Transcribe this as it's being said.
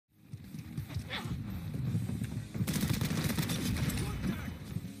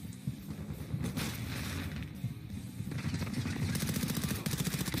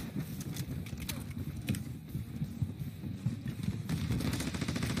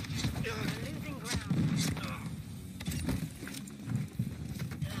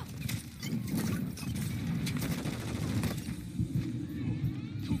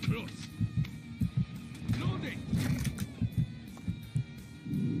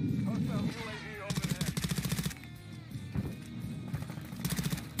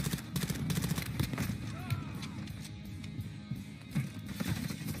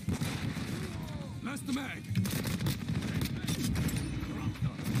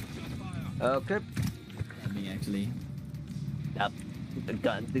Okay. Me actually. A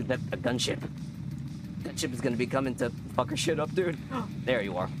gunship. Gunship is gonna be coming to fuck her shit up, dude. There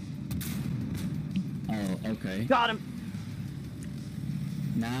you are. Oh, okay. Got him.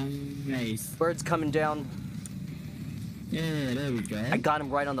 Nice. Bird's coming down. Yeah, there we go. I got him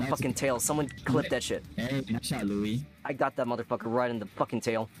right on the fucking tail. Someone clip that shit. Hey, nice shot, Louis. I got that motherfucker right in the fucking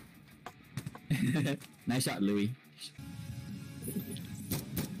tail. Nice shot, Louis.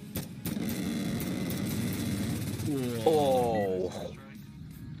 Oh.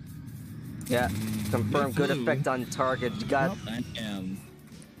 Yeah, confirm good effect on target. You got. I am.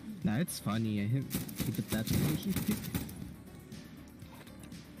 Nah, it's funny. I hit it that.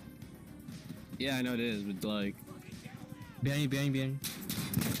 Yeah, I know it is, but like. Behind you, behind you, behind you.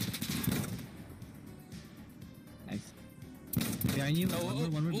 Nice. Behind you,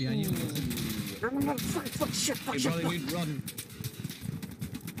 one more behind you. Fuck, shit, fuck, Hey, shit. brother, you run.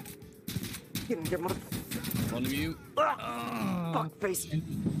 Get him, mother. One of you. Fuck, face.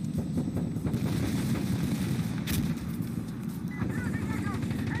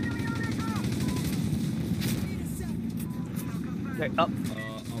 Okay, up.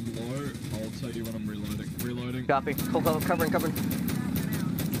 I'm low. I'll tell you when I'm reloading. Reloading. Copy. Cool, covering.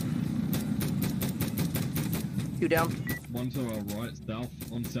 Two down. One to our right, south.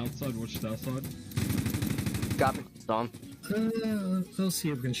 On south side, watch south side. Copy. Saw him. I'll see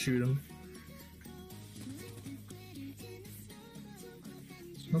if we can shoot him.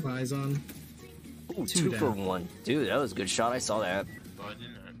 No eyes on. Ooh, Two two for down. one. Dude, that was a good shot. I saw that.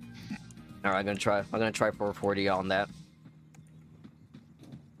 Alright, I'm gonna try 440 on that.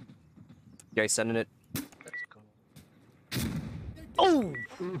 You guys sending it? Oh!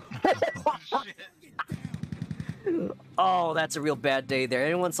 Oh, that's a real bad day there.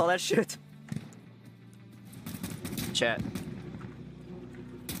 Anyone saw that shit? Chat.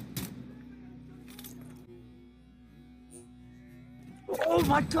 Oh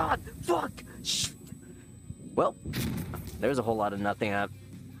my god! Fuck! Shh. Well, there's a whole lot of nothing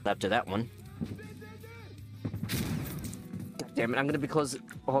after that one. God damn it! I'm gonna be closing.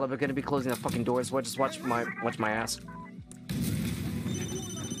 Hold up! I'm gonna be closing the fucking doors. Just watch my ass.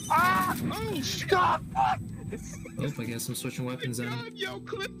 Ah! Oh God! Fuck! Oh, I guess I'm switching weapons in. God, yo,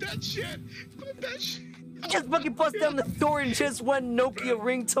 clip that shit. Clip that shit. Just fucking bust down the door and just went Nokia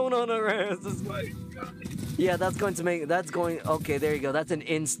ringtone on her ass. Yeah, that's going to make. That's going. Okay, there you go. That's an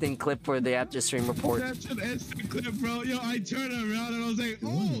instant clip for the after stream report. That's an instant clip, bro. Yo, I turned around and I was like,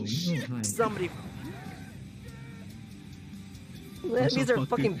 oh shit. Somebody. These are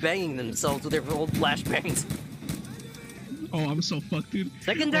fucking banging themselves with their old flashbangs. Oh, I'm so fucked, dude.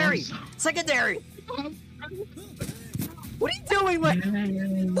 Secondary! Secondary! What are you doing,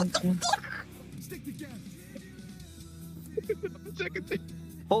 man? What the fuck?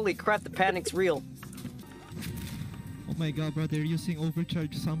 Holy crap, the panic's real. Oh my god, bro, they're using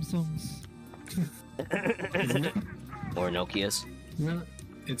overcharged Samsungs. Or Nokias. No,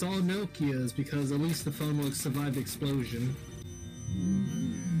 it's all Nokias because at least the phone will survive the explosion.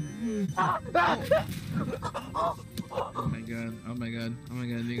 Oh my god, oh my god, oh my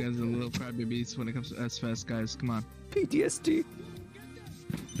god, you guys are little crybabies when it comes to S-Fast, guys, come on. PTSD.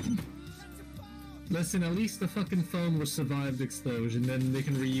 Listen, at least the fucking phone will survive the explosion, then they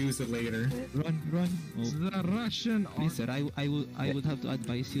can reuse it later. Run. Oh. The Russian... Please, sir, I would have to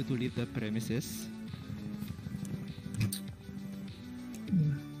advise you to leave the premises.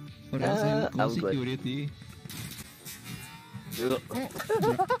 Or else I will call security.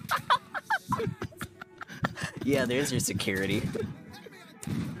 Yeah, there's your security.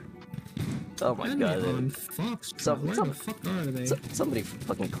 Oh my god. On Fox, where the fuck are they? Somebody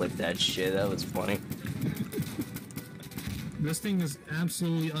fucking clipped that shit. That was funny. This thing is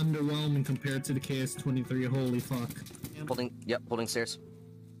absolutely underwhelming compared to the KS-23. Holy fuck. Holding stairs.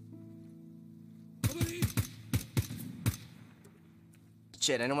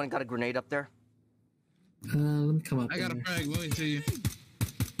 Shit, anyone got a grenade up there? Let me come up. I got a frag, let me see you.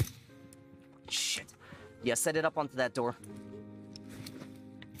 Shit. Yeah, set it up onto that door.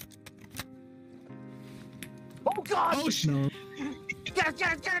 Oh god! Oh shit! No. Get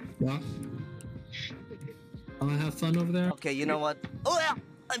it! What? I have fun over there. Okay, you know what? Oh yeah!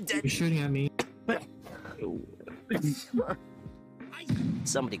 I'm dead! You're shooting at me.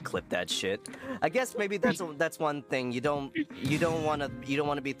 Somebody clip that shit. I guess maybe that's one thing. You don't want to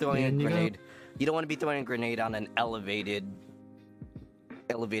be throwing a grenade. You don't want to be throwing a grenade on an elevated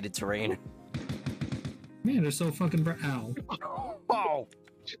terrain. Man, they're so fucking ow. Oh,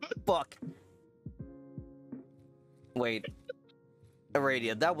 fuck. Wait,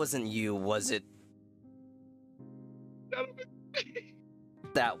 Aradia, that wasn't you, was it?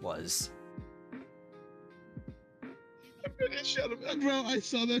 That was. Shut up, bro. I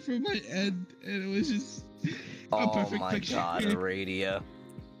saw that from my end, and it was just a Oh perfect my picture. god, Aradia.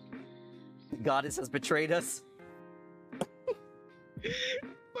 Goddess has betrayed us.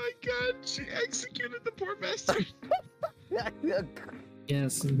 My god, she executed the poor bastard.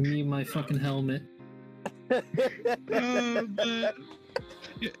 Yes, me, my fucking helmet. Oh man.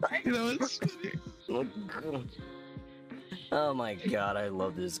 Yeah, you know it's funny. Oh my god, I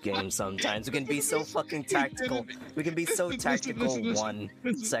love this game sometimes. We can be so fucking tactical. We can be so tactical Listen.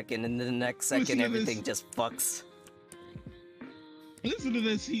 1 second, and then the next Listen second to everything this. just fucks. Listen to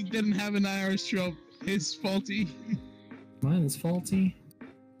this. He didn't have an Irish trope. It's faulty. Mine is faulty.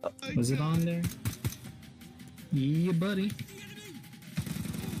 My Was it God. on there? Yeah, buddy.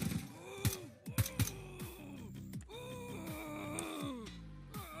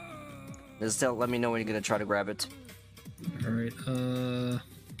 Just let me know when you're gonna try to grab it. Alright, I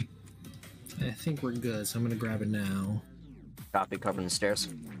think we're good, so I'm gonna grab it now. Copy, covering the stairs.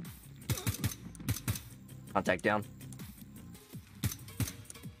 Contact down.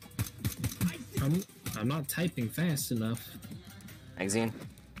 I'm not typing fast enough. Magazine.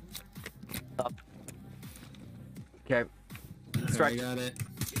 Up. Okay. Alright, Strike. I got it.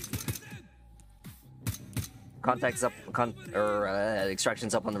 Contact's up.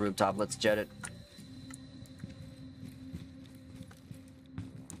 Extraction's up on the rooftop. Let's jet it.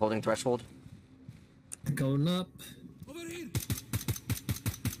 Holding threshold. Going up.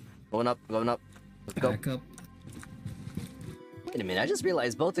 Going up. Going up. Let's go. Back up. Wait a minute. I just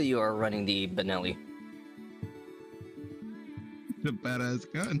realized both of you are running the Benelli. The badass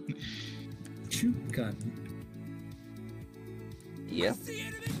gun. Shoot gun. Yeah.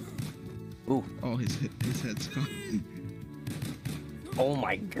 Ooh. Oh, his head's gone. Oh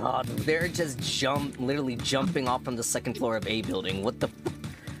my god. They're just literally jumping off from the second floor of A building. What the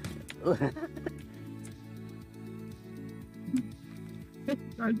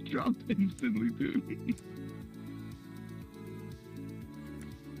I dropped instantly, dude.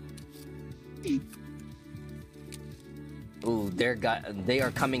 Ooh, they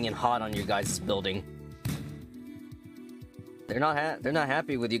are coming in hot on your guys' building. They're not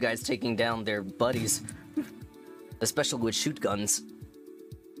happy with you guys taking down their buddies, especially with shoot guns.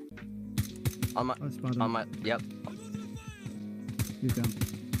 On my, yep, He's down.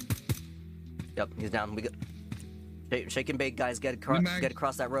 yep, he's down. We go. Shake and bake, guys. Get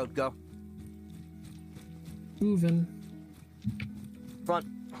across that road. Go. Moving. Front.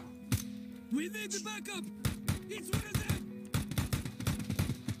 We need the backup. It's one of them.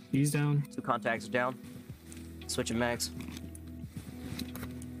 He's down. 2 contacts are down. Switching mags.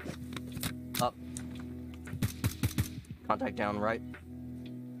 Up. Contact down, right.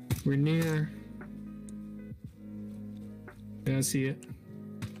 We're near. Yeah, I see it.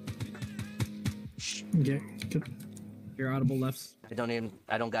 Get. Your audible lefts. I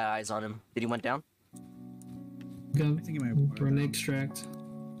don't got eyes on him. Did he went down? Go. I think he might have Run extract.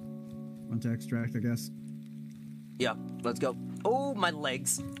 One to extract, I guess. Yeah, let's go. Oh, my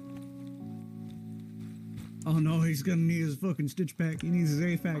legs. Oh no, he's gonna need his fucking stitch pack. He needs his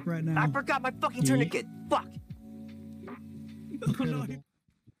AFAC right now. I forgot my fucking tourniquet. Fuck. Oh, no.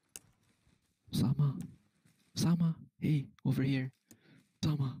 Sama, hey, over here.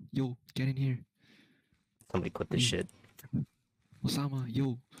 Sama, yo, get in here. Somebody quit this shit. Osama,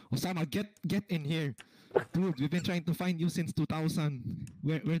 yo. Osama, get in here. Dude, we've been trying to find you since 2000.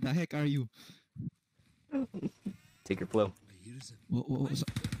 Where the heck are you? Take your flow.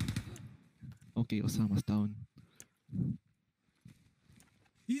 Okay, Osama's down.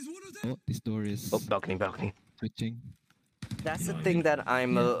 He's one of them. Oh, this door is Oh, balcony. switching. That's the thing that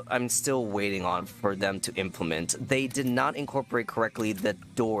I'm still waiting on for them to implement. They did not incorporate correctly the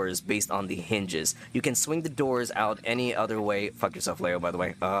doors based on the hinges. You can swing the doors out any other way. Fuck yourself, Leo, by the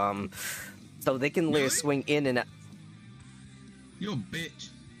way. So they can literally swing in and out. You a bitch.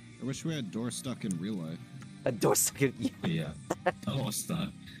 I wish we had doors stuck in real life. A door stuck in. Yeah. Oh, stop.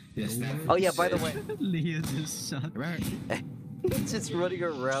 Yes, Oh yeah, by the way, Leah just shot. Right. he's just running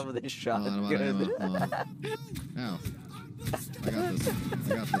around with a shotgun. Ow. I got this.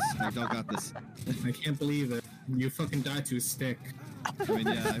 I don't got this. I can't believe it. You fucking died to a stick. I mean,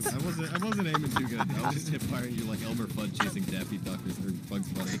 yeah, I wasn't aiming too good. I was just hip firing you like Elmer Fudd chasing Daffy Duck or Bugs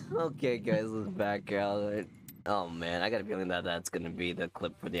Bunny. Okay, guys, let's back out. Oh man, I got a feeling that that's gonna be the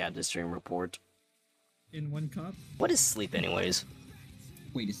clip for the after stream report. In one cup. What is sleep, anyways?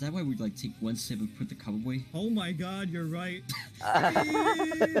 Wait, is that why we like take one sip and put the cup away? Oh my god, you're right.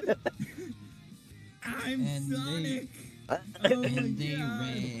 I'm And Sonic. And Oh my they god.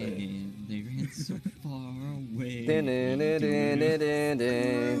 ran so far away.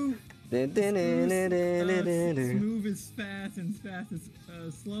 Smooth is fast and fast is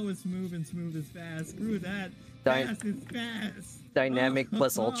slow is smooth and smooth is fast. Screw that. Fast is fast. Dynamic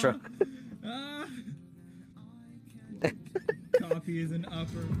plus ultra. Ah. Coffee is an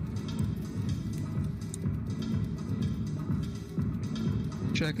upper.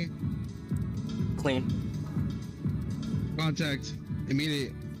 Checking. Clean. Contact.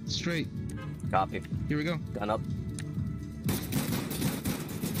 Immediate. Straight. Copy. Here we go. Gun up.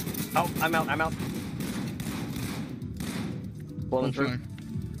 Oh, I'm out. I'm out. Blowing On through. fire.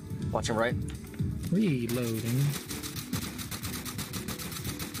 Watching right. Reloading.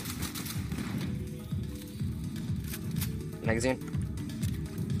 Magazine.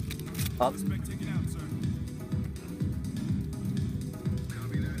 Up.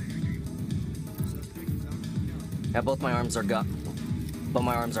 Yeah, both my arms are got. Both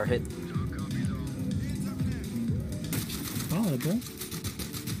my arms are hit. Volleyball.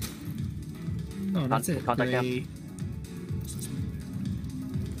 No, that's it. Contact now. Gray.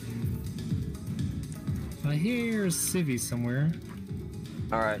 I hear Civvy somewhere.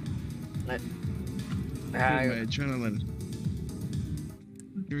 All right. Good, adrenaline.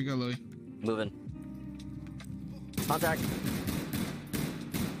 Here we go, Louis. Moving. Contact.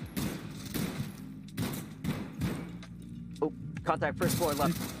 Oh, contact first floor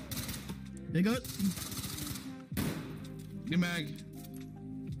left. They got. New mag.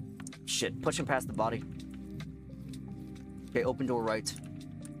 Shit, pushing past the body. Okay, open door right.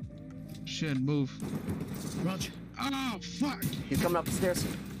 Shit, move. Roger. Oh, fuck. He's coming up the stairs.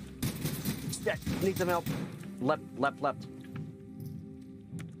 Yeah, need some help. Left.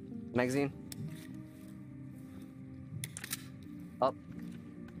 Magazine. Up.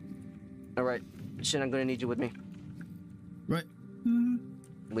 All right. Shit, I'm gonna need you with me. Right.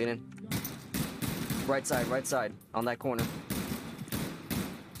 Leaning. Right side, on that corner.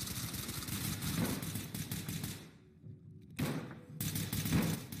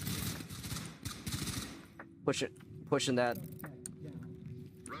 Pushing that.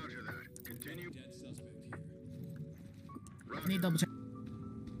 Roger that. Continue. Dead suspect here. Need double check.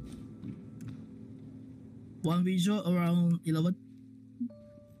 One visual around 11.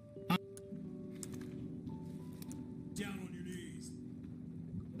 Down on your knees.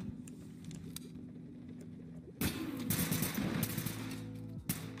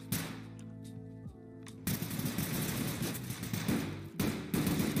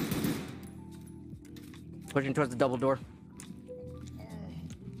 Pushing towards the double door.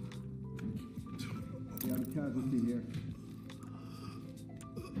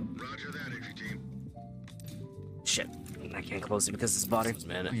 Roger that, entry team. Shit, I can't close it because it's body.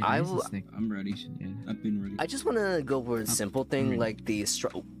 Man, Oh, yeah, I nice and will. slick. I'm ready. Yeah. I've been ready. I just want to go for a simple thing ready. like the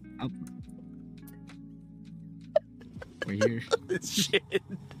Up. We're here. Shit.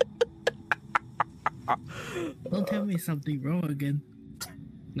 Don't tell me something wrong again.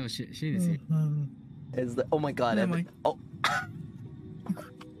 No, shit is here. Is the, oh my god. Never Evan. mind. Oh.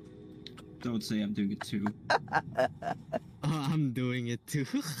 Don't say I'm doing it too. I'm doing it too.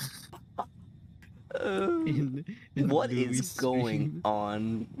 In What Louis' is going stream.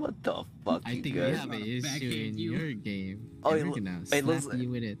 on? What the fuck? I you think we guys? have an issue Backhand in you. your game. Oh, And we're gonna it looks- slap you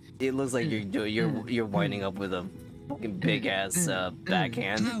with it. It looks like you're winding up with a fucking big ass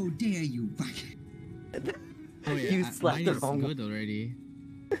backhand. How dare you! Oh yeah, You slapped mine the is wrong one. good already.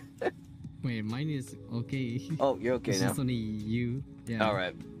 Wait, mine is okay. Oh, you're okay It's now. just only you. Yeah. All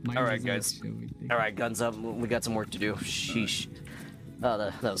right. Mine All right, doesn't guys. show anything. All right, guns up. We got some work to do. Sheesh. Oh,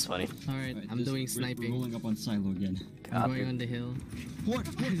 that was funny. All right, I'm doing We're sniping. rolling up on silo again. I'm Copy. going on the hill. What?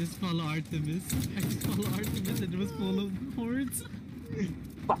 I just follow Artemis. I just follow Artemis and it was full of hordes.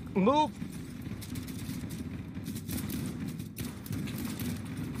 Fuck, move!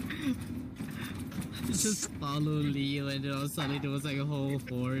 Just follow Leo and then all of a sudden there was like a whole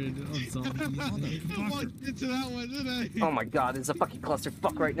horde of zombies. I walked into that one, didn't I? Oh my god, it's a fucking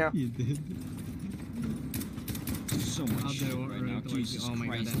clusterfuck right now. You did. So much Out there, shit right now. right, Jesus oh my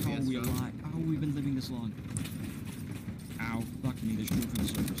God, Christ! that How are we PS5. alive? How have we been living this long? Ow! Fuck me! There's room for the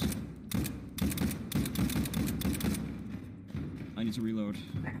servers. I need to reload.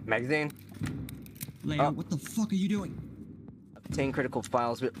 Magazine. Leia, Oh. what the fuck are you doing? Obtain critical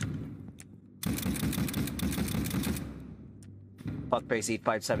files. Fuck face, eat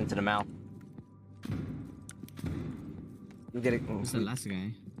 5-7 to the mouth. You get it. Who's the last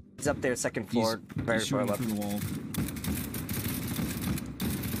guy? He's up there, second floor, very He's far shooting left. through the wall.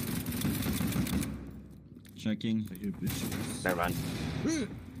 Checking. Never mind.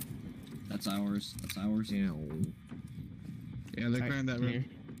 That's ours. That's ours. Yeah, they're clearing that room. Here.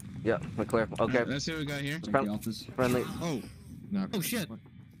 Yeah, we're clear. Okay, Let's see what we got here. Check From- the office. friendly. Oh. Oh shit!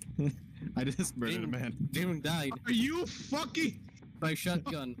 I just murdered a man. Damon died Are you fucking? by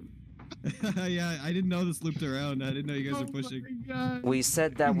shotgun. Yeah, I didn't know this looped around. I didn't know you guys were Oh pushing. my god. We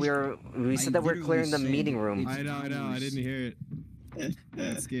said that we're clearing the meeting room. I know. I didn't hear it.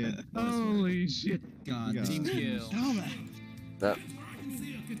 That's good. Holy shit. God. Team kill. Uh,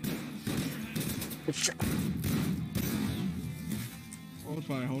 Hold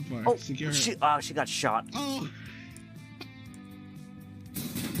fire. oh, Secure her. she got shot. Oh.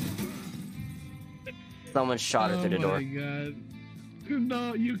 Someone shot her through the door. Oh my god.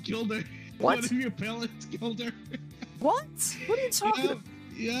 No, you killed her. What? One of your pellets killed her. What? What are you talking about?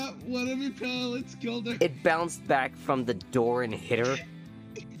 Yeah, one of your pellets killed her. It bounced back from the door and hit her.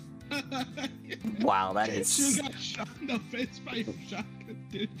 Wow, that is. She got shot in the face by your shotgun,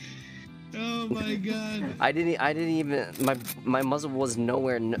 dude. Oh my god. I didn't even. My muzzle was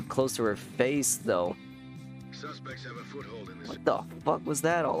nowhere close to her face, though. Suspects have a foothold in this. What the fuck was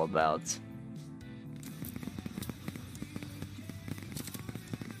that all about?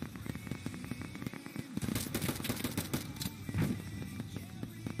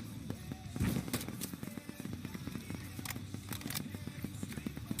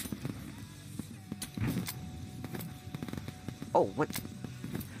 Oh, what?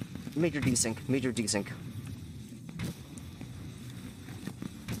 Major desync.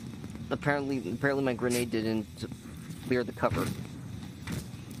 Apparently my grenade didn't clear the cover.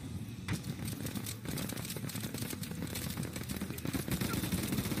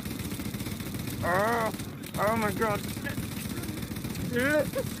 Oh my god.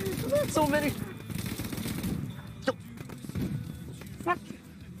 So many. Fuck.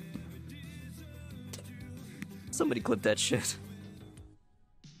 Somebody clip that shit.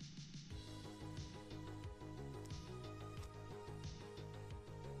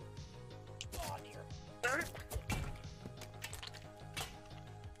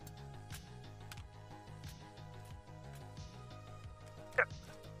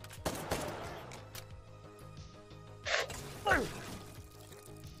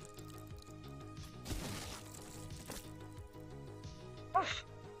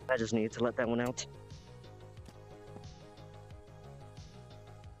 I just needed to let that one out.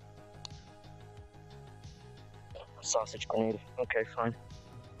 Sausage grenade. Okay, fine.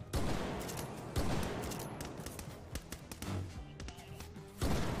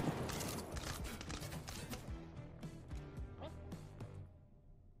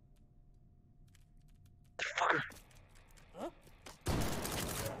 Fucker. Huh?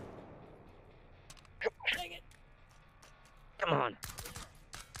 Dang it. Come on.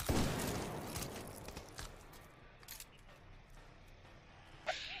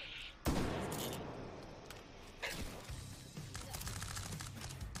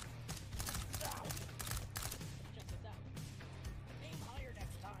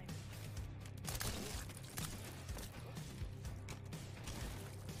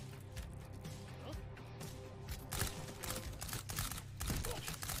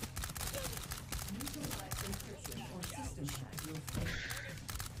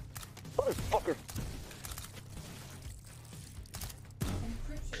 Motherfucker.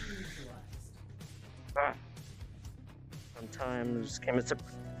 Ah. Sometimes came as a.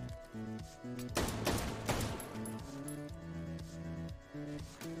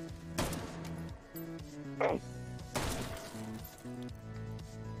 Oh.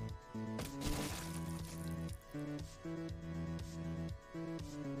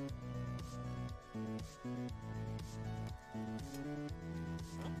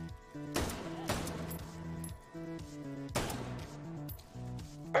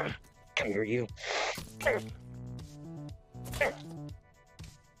 Come here, you.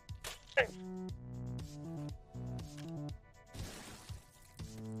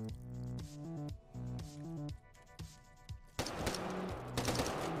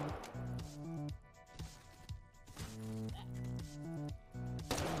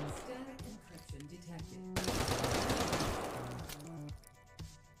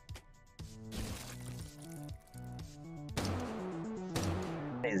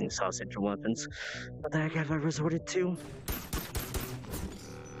 Amazing sausage weapons. What the heck have I resorted to?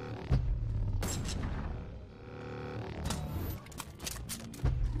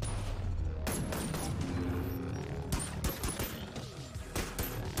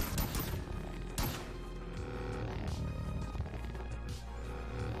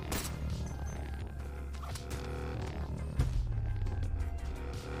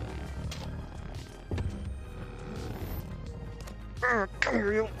 Come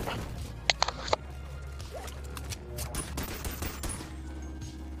here, you.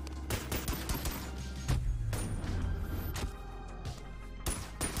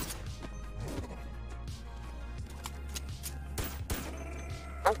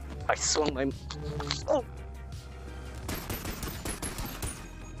 I swung my. Oh.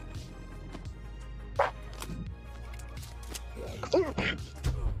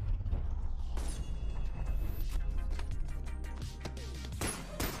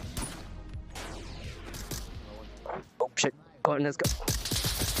 Oh shit! Go ahead, let's go.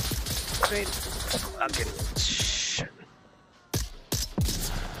 Great. Okay. Shit.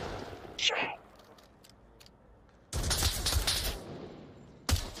 Shit.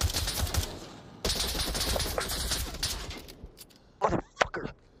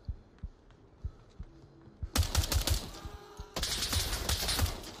 Motherfucker.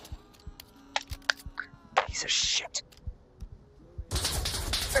 Piece of shit.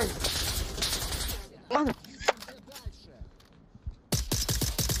 Mother.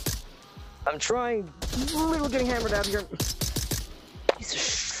 I'm trying. Little getting hammered out here.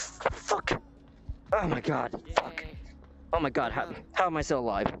 Piece of fuck. Oh my god. Fuck. Oh my god. How am I still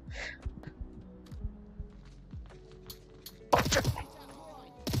alive? Oh, shit.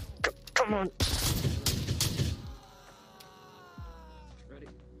 Come on. Ready?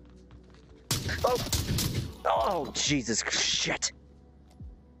 Oh. Oh, Jesus shit.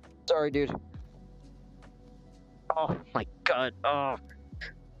 Sorry, dude. Oh my god. Oh.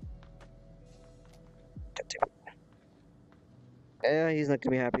 Yeah, he's not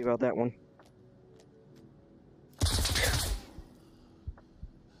gonna be happy about that one.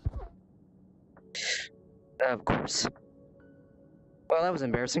 Of course. Well, that was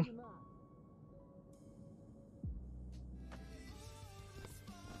embarrassing.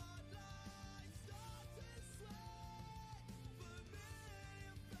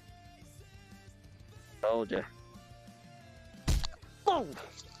 Oh dear. Oh!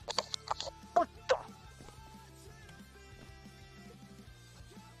 What the?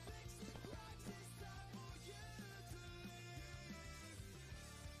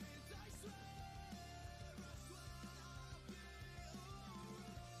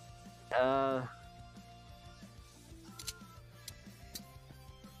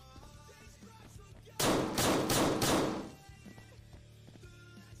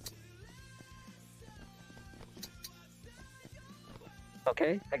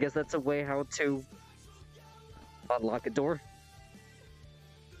 Okay, I guess that's a way how to unlock a door.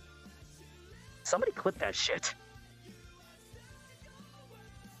 Somebody clip that shit.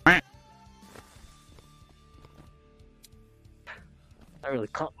 That really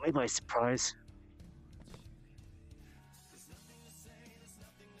caught me by surprise.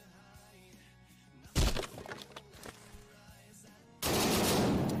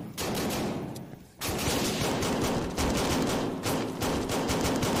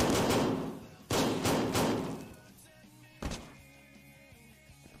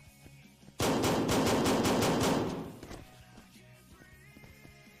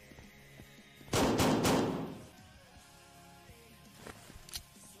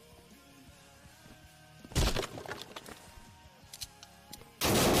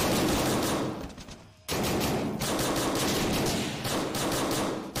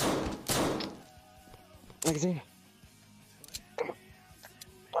 Magazine.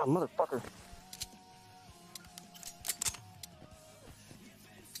 Oh, motherfucker.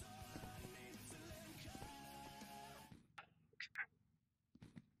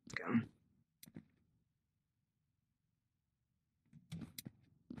 Go.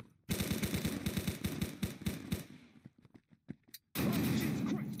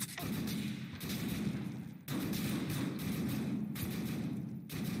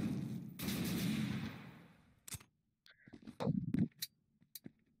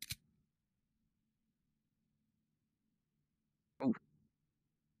 Oh.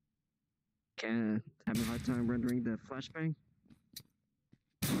 Can have a hard time rendering the flashbang.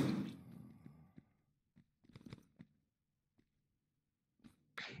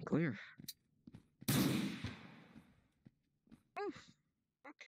 Clear.